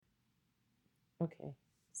Okay,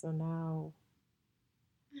 so now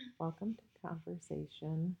welcome to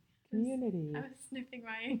Conversation I Community. was sniffing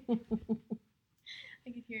my.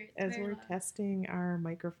 I could hear it. It's As very we're loud. testing our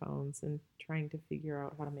microphones and trying to figure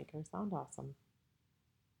out how to make our sound awesome.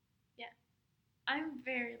 Yeah, I'm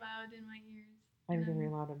very loud in my ears, I'm and very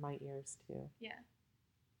loud in my ears too, yeah,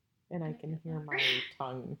 and I and I can get hear louder. my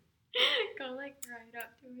tongue. Go like right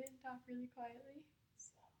up to it and talk really quietly.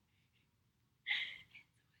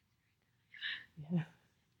 Yeah,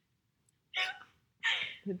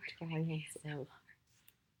 the trials of the trials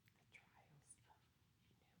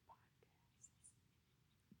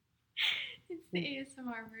It's the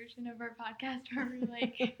ASMR version of our podcast where we're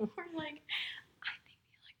like, I think the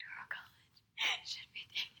electoral college should be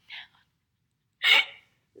taken new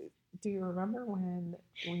podcasts. Do you remember when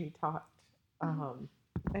we talked?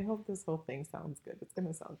 I hope this whole thing sounds good. It's going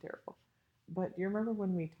to sound terrible, but do you remember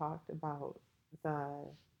when we talked about the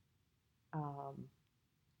um,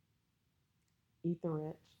 Eat the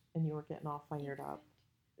Rich, and you were getting all fired down. up.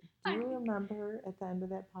 Do you remember at the end of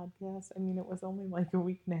that podcast? I mean, it was only like a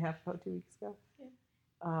week and a half ago, 2 weeks ago. Yeah.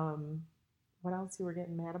 Um, what else you were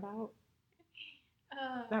getting mad about?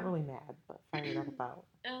 Not really mad, but fired up about.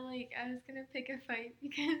 I was gonna pick a fight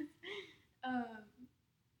um,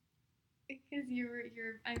 because you're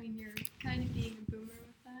kind of being a boomer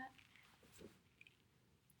with that.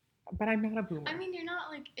 But I'm not a boomer. I mean, you're not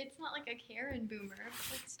like it's not like a Karen boomer,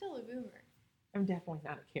 but it's still a boomer. I'm definitely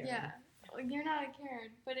not a Karen. Yeah, you're not a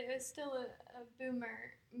Karen, but it was still a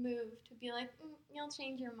boomer move to be like, you'll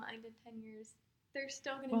change your mind in 10 years. There's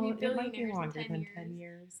still going to Well, be it might be billionaires longer in 10 than years. 10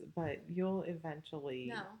 years, but you'll eventually.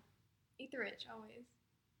 No, eat the rich always.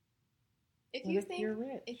 If What you if think you're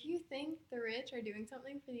rich? if you think the rich are doing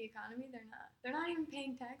something for the economy, they're not. They're not even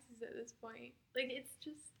paying taxes at this point. Like it's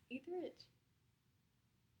just eat the rich.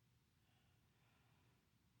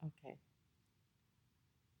 Okay.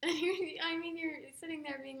 I mean, you're sitting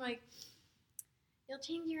there being like, you'll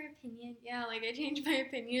change your opinion. Yeah, like I changed my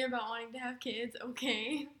opinion about wanting to have kids.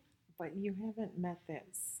 Okay. But you haven't met that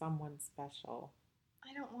someone special.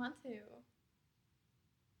 I don't want to.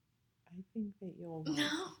 I think that you'll No.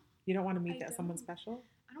 You don't want to meet I that someone don't. special?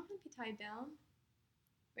 I don't want to be tied down.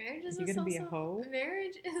 Marriage is Are you a gonna be a social. hoe?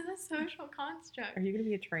 Marriage is a social construct. Are you gonna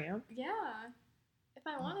be a tramp? Yeah, if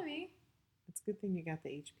I want to be. It's a good thing you got the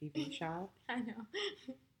HPV shot. I know.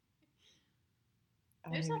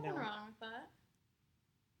 There's nothing wrong with that.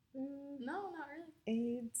 No, not really.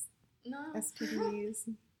 AIDS, No. STDs.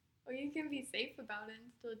 Well, you can be safe about it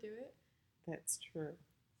and still do it. That's true.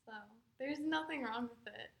 So there's nothing wrong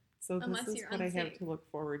with it. So this Unless is you're what I have unsafe. to look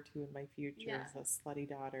forward to in my future: Yeah. is a slutty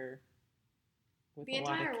daughter with The a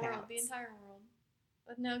lot entire of world. cats. The entire world.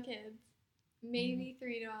 With no kids. Maybe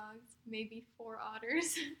 3 dogs. Maybe 4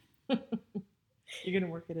 otters. You're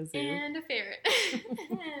gonna work at a zoo. And a ferret.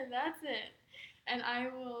 That's it. And I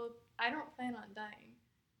don't plan on dying.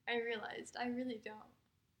 I realized I really don't.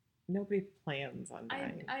 Nobody plans on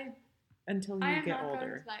dying until you I am get not older.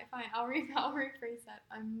 going to die. Fine, I'll rephrase that.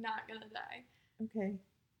 I'm not gonna die. Okay.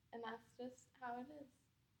 And that's just how it is.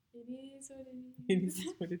 It is what it is. It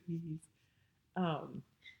is what it is.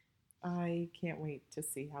 I can't wait to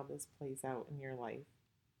see how this plays out in your life.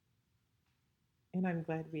 And I'm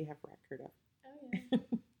glad we have record of. Oh yeah.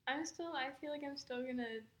 I feel like I'm still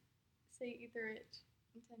gonna say eat the rich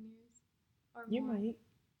in 10 years. Or You more. might.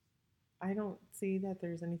 I don't see that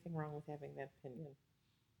there's anything wrong with having that opinion.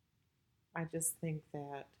 I just think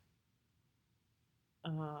that,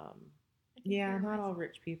 yeah, not all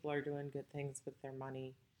rich people are doing good things with their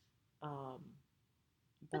money.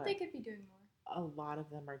 But they could be doing more. A lot of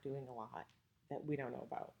them are doing a lot that we don't know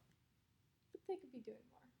about. But they could be doing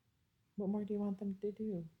more. What more do you want them to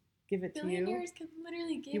do? Give it to you? Billionaires could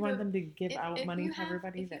literally give. You want them to give out money to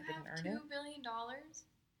everybody that didn't earn it? If you have $2 billion,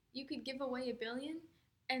 you could give away $1 billion,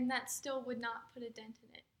 and that still would not put a dent in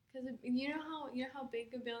it. Because you know how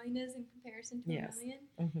big $1 billion is in comparison to $1 million.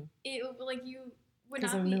 Mm-hmm. It you would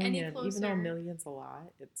not be any closer. Even though $1 million's a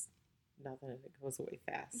lot, it's nothing. It goes away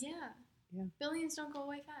fast. Yeah. Yeah. Billions don't go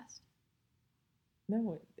away fast.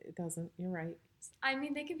 No, it doesn't. You're right. I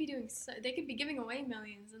mean, they could be giving away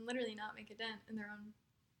millions and literally not make a dent in their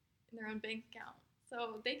own bank account.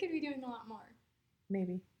 So they could be doing a lot more.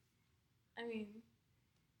 Maybe. I mean,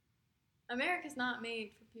 America's not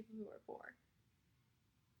made for people who are poor.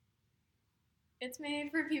 It's made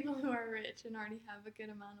for people who are rich and already have a good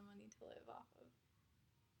amount of money to live off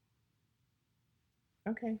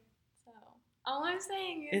of. Okay. So, all I'm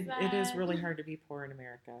saying is that it is really hard to be poor in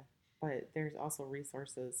America, but there's also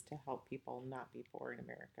resources to help people not be poor in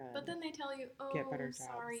America. But then they tell you, oh, get better jobs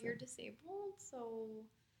sorry, you're disabled, so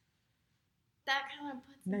that kind of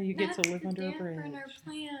puts Now you get to live under a damper in our bridge.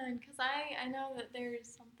 plan, because I know that there's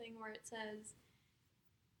something where it says,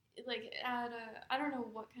 like, at a, I don't know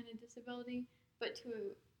what kind of disability, but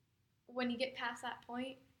when you get past that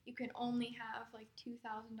point, you can only have like $2,000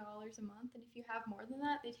 a month, and if you have more than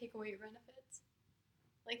that, they take away your benefits,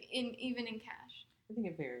 like even in cash. I think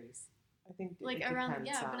it varies. I think Like it around, depends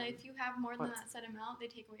yeah, but on if you have more than what's- that set amount, they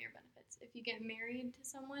take away your benefits. If you get married to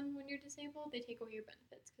someone when you're disabled, they take away your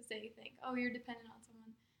benefits because they think, oh, you're dependent on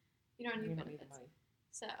someone, you don't need you don't need benefits. the money.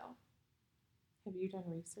 So Have you done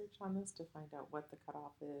research on this to find out what the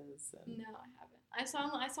cutoff is? And no, I haven't. I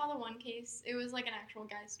saw the one case. It was like an actual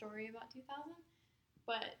guy's story about 2000,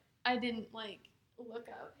 but I didn't like look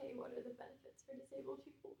up, hey, what are the benefits for disabled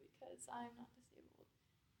people, because I'm not disabled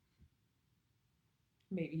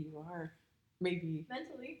maybe you are. Maybe,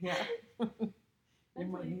 mentally. yeah. You might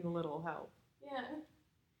Mentally. need a little help. Yeah.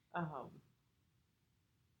 So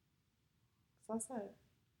that's it.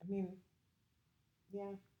 I mean,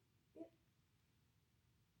 yeah. Yeah.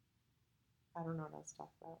 I don't know what else to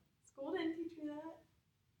talk about. School didn't teach me that.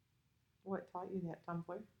 What taught you that,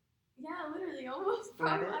 Tumblr? Yeah, literally, almost.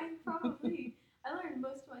 Probably. I learned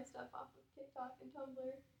most of my stuff off of TikTok and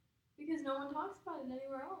Tumblr because no one talks about it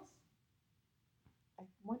anywhere else. I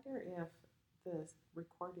wonder if this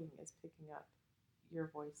recording is picking up your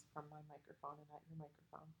voice from my microphone and not your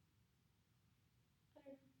microphone. I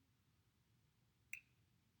don't know.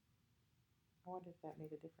 I wonder if that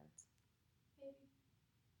made a difference. Maybe.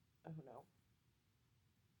 Oh no.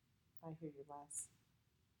 I hear you less.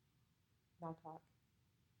 Now talk.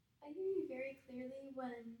 I hear you very clearly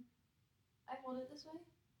when I hold it this way.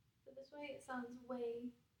 So this way it sounds way.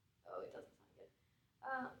 Oh, it doesn't sound good.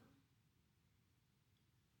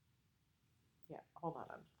 Yeah, hold on.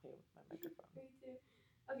 I'm playing with my microphone. Me too.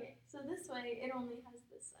 Okay, so this way it only has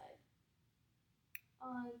this side.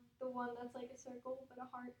 On the one that's like a circle but a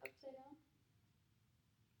heart upside down.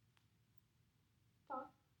 Talk.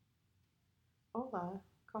 Hola,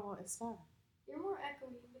 ¿cómo está? You're more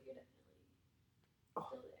echoey, but you're definitely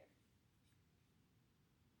still there.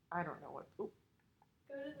 I don't know what. Oop,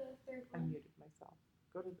 Go to the third I one. muted myself.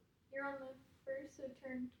 Go to the. You're on the first, so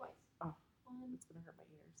turn twice. Oh. 1, It's gonna hurt my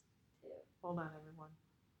ears. 2. Hold on, everyone.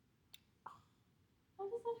 How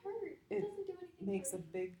does that hurt? It It doesn't do anything. Makes for a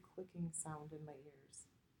me. big clicking sound in my ears.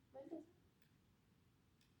 Mine doesn't.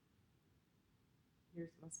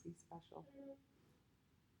 Yours must be special. I don't know.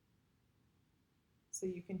 So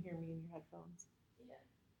you can hear me in your headphones. Yeah.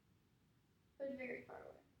 But very far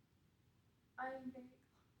away. I'm very close.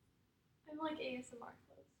 I'm like ASMR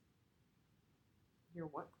close. You're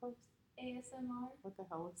what close? ASMR. What the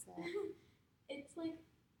hell is that? It's like,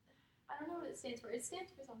 I don't know what it stands for. It stands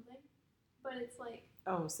for something, but it's like.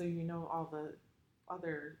 Oh, so you know all the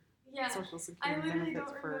other Yeah. Social I Security literally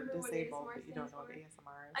benefits don't for remember what disabled, ASMR but you don't stands know what for.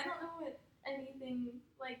 ASMR is. I don't know what anything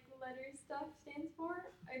like letter stuff stands for.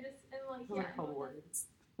 I just am like, Those yeah. are called I know words.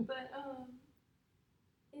 But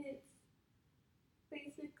it's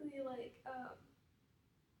basically like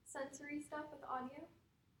sensory stuff with audio.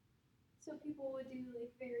 So people would do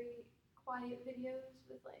like very quiet videos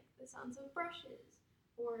with like the sounds of brushes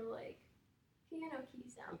or like piano key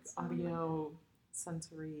Like sounds. audio,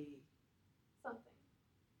 sensory Something.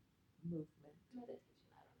 movement. Meditation,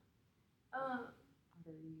 I don't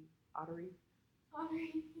know. Auditory,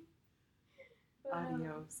 Pottery. But,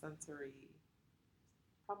 audio, sensory,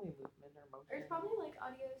 probably movement or motion. Or it's probably like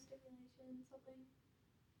audio stimulation, something.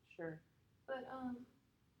 Sure. But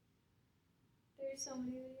there's so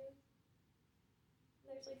many videos.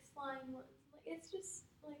 There's like slime ones. Like it's just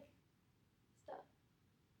like stuff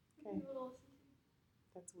for Okay. people to listen to.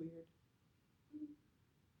 That's weird.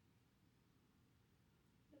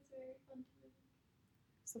 That's very fun to me.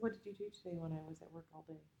 So what did you do today when I was at work all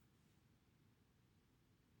day?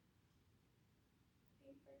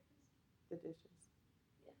 Ate breakfast. The dishes.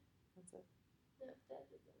 Yeah. That's it. No, Dad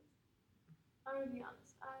did those. I'm gonna be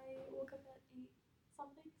honest. I woke up at 8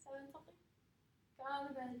 something, 7 something. Got out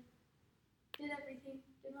of bed. Did everything.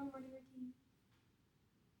 Did my morning routine.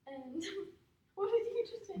 And what did you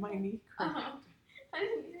just say? My knee cracked. I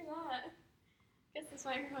didn't hear that. Guess this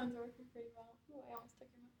microphone's working pretty well. Oh, I almost took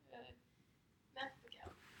your MacBook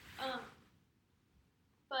out.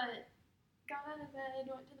 But got out of bed,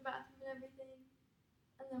 went to the bathroom and everything,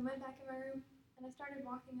 and then went back in my room, and I started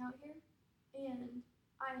walking out here, and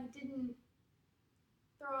I didn't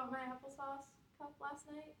throw out my applesauce cup last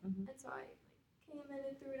night, Mhm. and so I like came in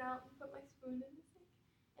and threw it out and put my spoon in the sink,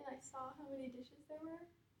 and I saw how many dishes there were,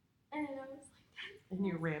 and I was like, that's And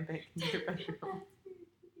you ran back into your bedroom. that's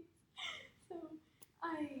weird. So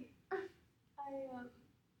I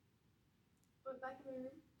went back in my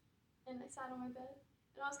room and I sat on my bed.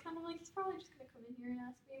 And I was kind of like, he's probably just gonna come in here and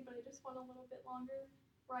ask me, but I just want a little bit longer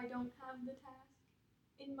where I don't have the task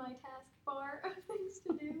in my task bar of things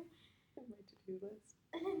to do. My to-do list.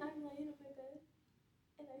 And then I'm laying on my bed,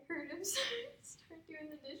 and I heard him start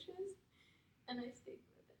doing the dishes, and I stayed in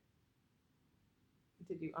my bed.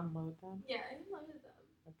 Did you unload them? Yeah, I unloaded them,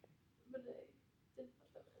 Okay. but I didn't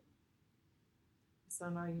put them in.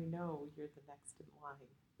 So now you know you're the next in line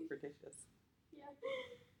for dishes. Yeah,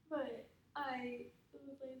 but I was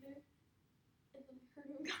laying there, and then I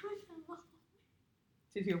heard him coming down the hallway.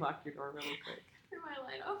 Did you lock your door really quick? Turn my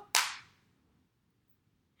light off.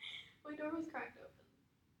 My door was cracked open,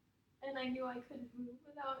 and I knew I couldn't move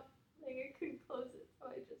without, like, I couldn't close it, so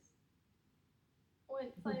I just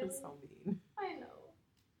went That silent. was so mean. I know,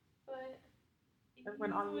 but And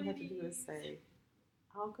when all you had to do is say,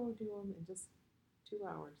 I'll go do them in just 2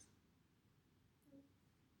 hours.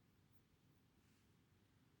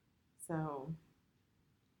 So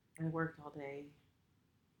I worked all day.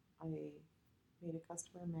 I made a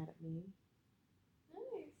customer mad at me.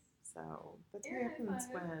 Nice. So that's Air what happens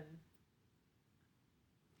high five. when.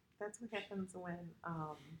 That's what happens when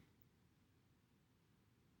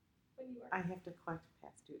When you work. I have to collect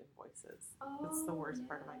past due invoices. Oh, It's the worst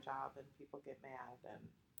part of my yeah. job, and people get mad.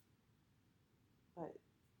 But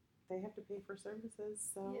they have to pay for services,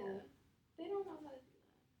 so Yeah, they don't know how to do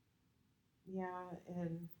that. yeah.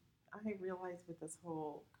 And I realized with this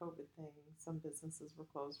whole COVID thing, some businesses were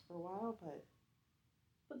closed for a while,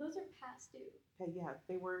 but those are past due. yeah,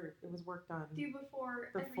 they were. It was work done Due before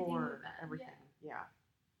everything before went bad. everything. Yeah.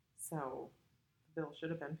 So the bill should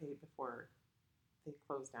have been paid before they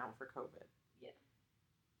closed down for COVID. Yeah.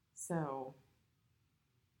 So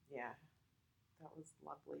yeah, that was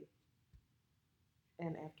lovely.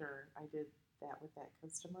 And after I did that with that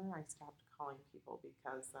customer, I stopped calling people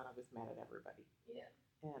because then I was mad at everybody. Yeah.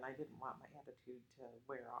 And I didn't want my attitude to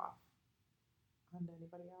wear off onto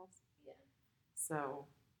anybody else. Yeah. So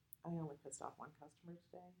I only pissed off one customer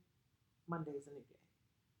today. Monday's a new day.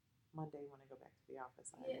 Monday, when I go back to the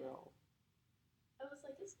office, I will. I was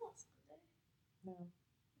like, it's not Sunday. No.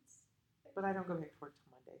 It's But I don't go back to work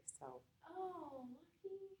till Monday, so. Oh,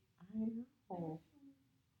 lucky. I know.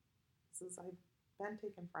 I've been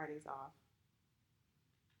taking Fridays off.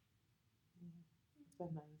 Yeah, it's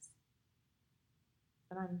been nice.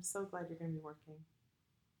 And I'm so glad you're going to be working.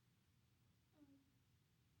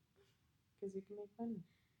 Because you can make money.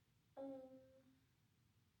 Yeah,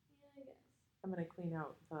 I guess. I'm going to clean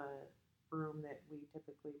out the room that we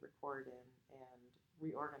typically record in and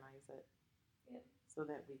reorganize it. Yeah. So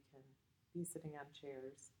that we can be sitting on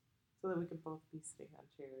chairs. So that we can both be sitting on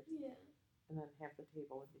chairs. Yeah. And then have the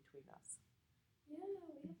table in between us. Yeah,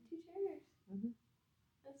 we have 2 chairs. Mm-hmm.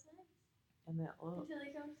 That's nice. And that little until he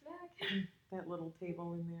comes back. that little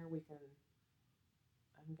table in there, I'm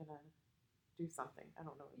gonna do something. I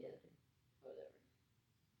don't know what I'm gonna do. Whatever.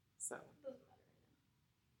 So. Doesn't matter right now.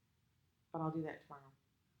 But I'll do that tomorrow.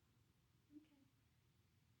 Okay.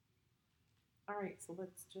 All right, so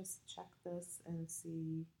let's just check this and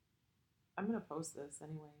see. I'm gonna post this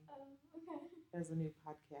anyway. Okay. As a new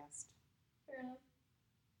podcast. Fair enough.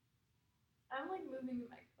 I'm like moving the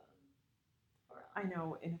microphone around. I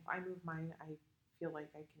know, and if I move mine, I feel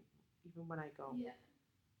like I can, even when I go. Yeah.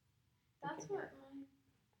 That's what mine.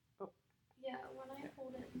 Oh. Yeah, when I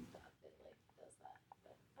hold it and stuff, it like does that.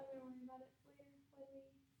 But I'm gonna worry about it later when we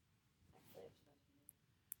actually have stuff to do.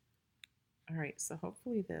 All right, so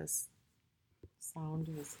hopefully this sound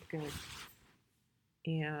is good,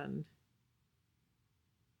 and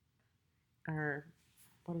our,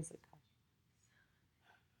 what is it called?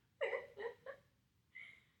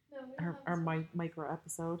 No, our micro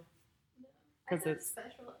episode. No, because it's a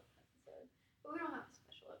special episode, but we don't have a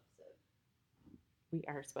special episode. We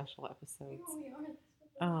are special episodes. We are the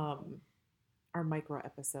special episode. Our micro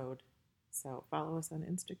episode. So follow us on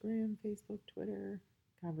Instagram, Facebook, Twitter.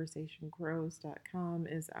 ConversationGrows.com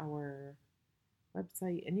is our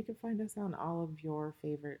website, and you can find us on all of your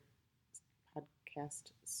favorite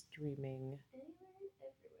podcast streaming Anywhere,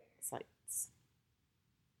 everywhere. sites.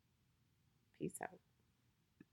 Peace out.